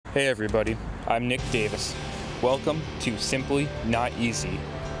Hey everybody, I'm Nick Davis. Welcome to Simply Not Easy,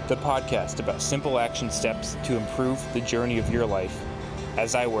 the podcast about simple action steps to improve the journey of your life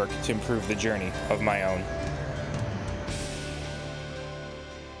as I work to improve the journey of my own.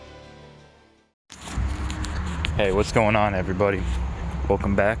 Hey, what's going on everybody?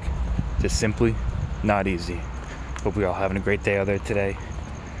 Welcome back to Simply Not Easy. Hope we all having a great day out there today.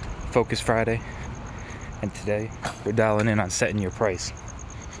 Focus Friday, and today we're dialing in on setting your price.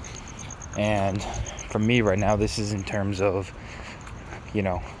 And for me right now, this is in terms of,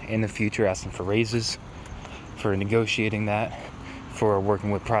 in the future asking for raises, for negotiating that, for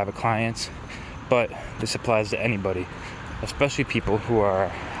working with private clients. But this applies to anybody, especially people who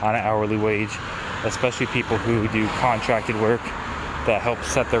are on an hourly wage, especially people who do contracted work that help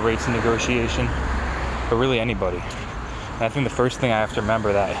set their rates in negotiation, but really anybody. And I think the first thing I have to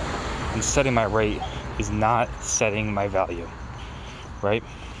remember that in setting my rate is not setting my value, right?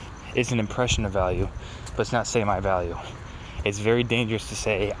 It's an impression of value, but it's not saying my value. It's very dangerous to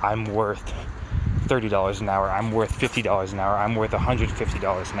say I'm worth $30 an hour, I'm worth $50 an hour, I'm worth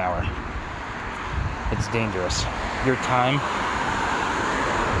 $150 an hour. It's dangerous. Your time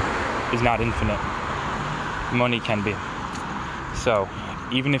is not infinite. Money can be. So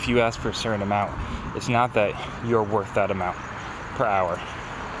even if you ask for a certain amount, it's not that you're worth that amount per hour.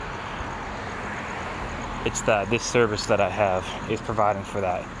 It's that this service that I have is providing for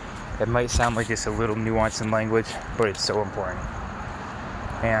that. It might sound like it's a little nuance in language, but it's so important.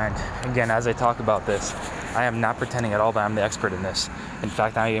 And again, as I talk about this, I am not pretending at all that I'm the expert in this. In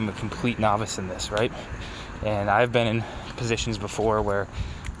fact, I am a complete novice in this, right? And I've been in positions before where,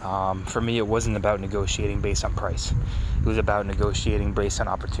 for me, it wasn't about negotiating based on price. It was about negotiating based on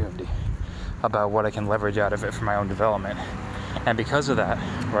opportunity, about what I can leverage out of it for my own development. And because of that,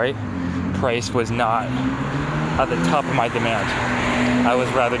 right, price was not at the top of my demand. I was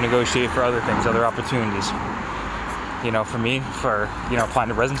rather negotiate for other things, other opportunities. For me, applying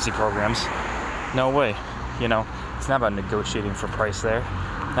to residency programs, no way. It's not about negotiating for price there.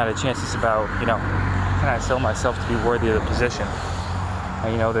 Not a chance. It's about, can I sell myself to be worthy of the position?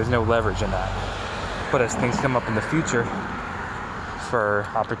 And, there's no leverage in that. But as things come up in the future for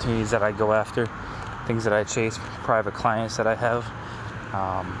opportunities that I go after, things that I chase, private clients that I have,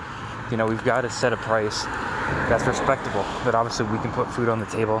 we've got to set a price that's respectable, that obviously we can put food on the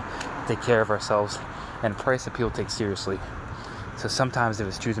table, take care of ourselves, and a price that people take seriously. So sometimes if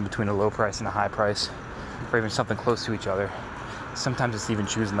it's choosing between a low price and a high price, or even something close to each other, sometimes it's even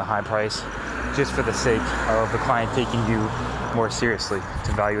choosing the high price just for the sake of the client taking you more seriously,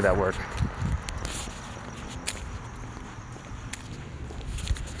 to value that work.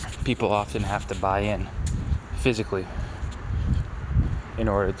 People often have to buy in physically in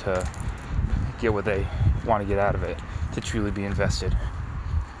order to get what they want to get out of it, to truly be invested.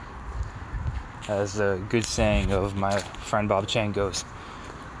 As a good saying of my friend Bob Chang goes,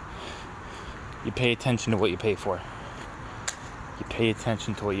 you pay attention to what you pay for. You pay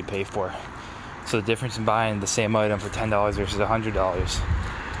attention to what you pay for. So the difference in buying the same item for $10 versus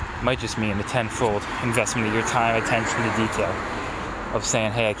 $100 might just mean a tenfold investment of your time, attention to detail, of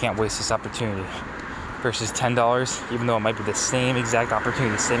saying, hey, I can't waste this opportunity, versus $10, even though it might be the same exact opportunity,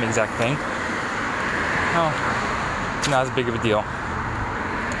 the same exact thing. No, it's not as big of a deal.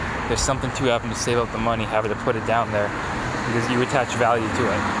 There's something to having to save up the money, having to put it down there, because you attach value to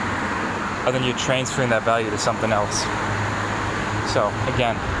it. And then you're transferring that value to something else. So,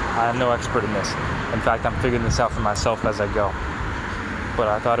 again, I am no expert in this. In fact, I'm figuring this out for myself as I go. But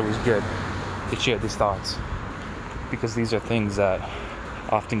I thought it was good to share these thoughts, because these are things that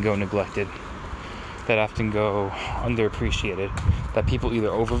often go neglected, that often go underappreciated, that people either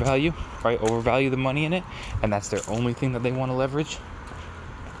overvalue the money in it, and that's their only thing that they want to leverage,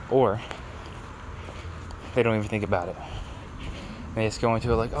 or they don't even think about it. They just go into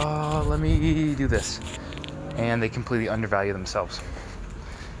it like, oh, let me do this, and they completely undervalue themselves.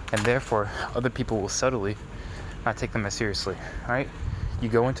 And therefore, other people will subtly not take them as seriously, right? You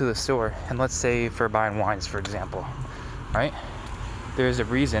go into the store, and let's say for buying wines, for example, right? There's a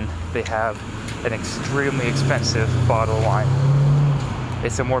reason they have an extremely expensive bottle of wine.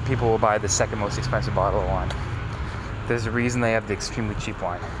 It's so more people will buy the second most expensive bottle of wine. There's a reason they have the extremely cheap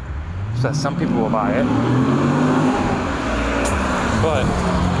wine. So that some people will buy it, but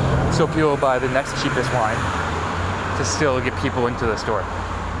so people will buy the next cheapest wine to still get people into the store.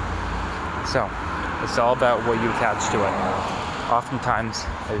 So it's all about what you attach to it. Oftentimes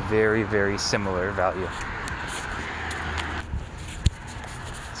a very, very similar value.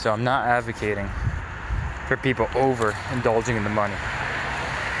 So I'm not advocating for people overindulging in the money,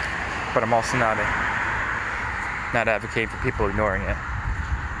 but I'm also not advocating for people ignoring it.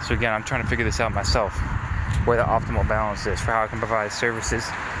 So So again, I'm trying to figure this out myself, where the optimal balance is for how I can provide services,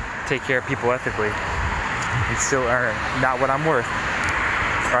 take care of people ethically, and still earn not what I'm worth,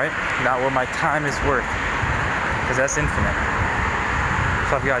 right? Not what my time is worth, because that's infinite.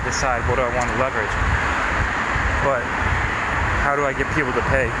 So I've got to decide, what do I want to leverage? But how do I get people to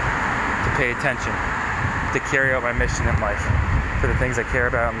pay attention, to carry out my mission in life, for the things I care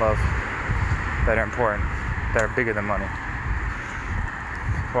about and love, that are important, that are bigger than money,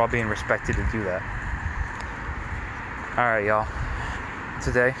 while being respected to do that. Alright, y'all.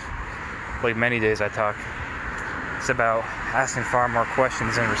 Today, like many days I talk, it's about asking far more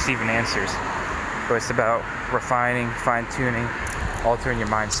questions and receiving answers. But it's about refining, fine-tuning, altering your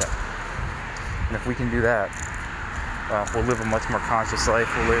mindset. And if we can do that, we'll live a much more conscious life.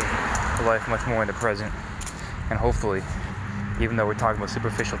 We'll live a life much more in the present. And hopefully, even though we're talking about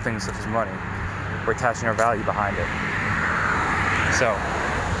superficial things such as money, we're attaching our value behind it. So,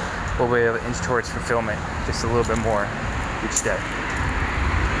 we'll be able to inch towards fulfillment just a little bit more each day.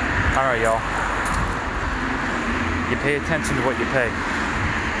 Alright, y'all. You pay attention to what you pay.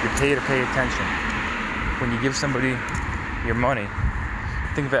 You pay to pay attention. When you give somebody your money,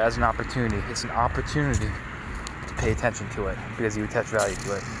 think of it as an opportunity. It's an opportunity to pay attention to it because you attach value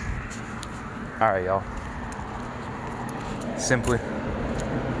to it. Alright, y'all. Simply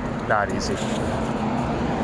not easy.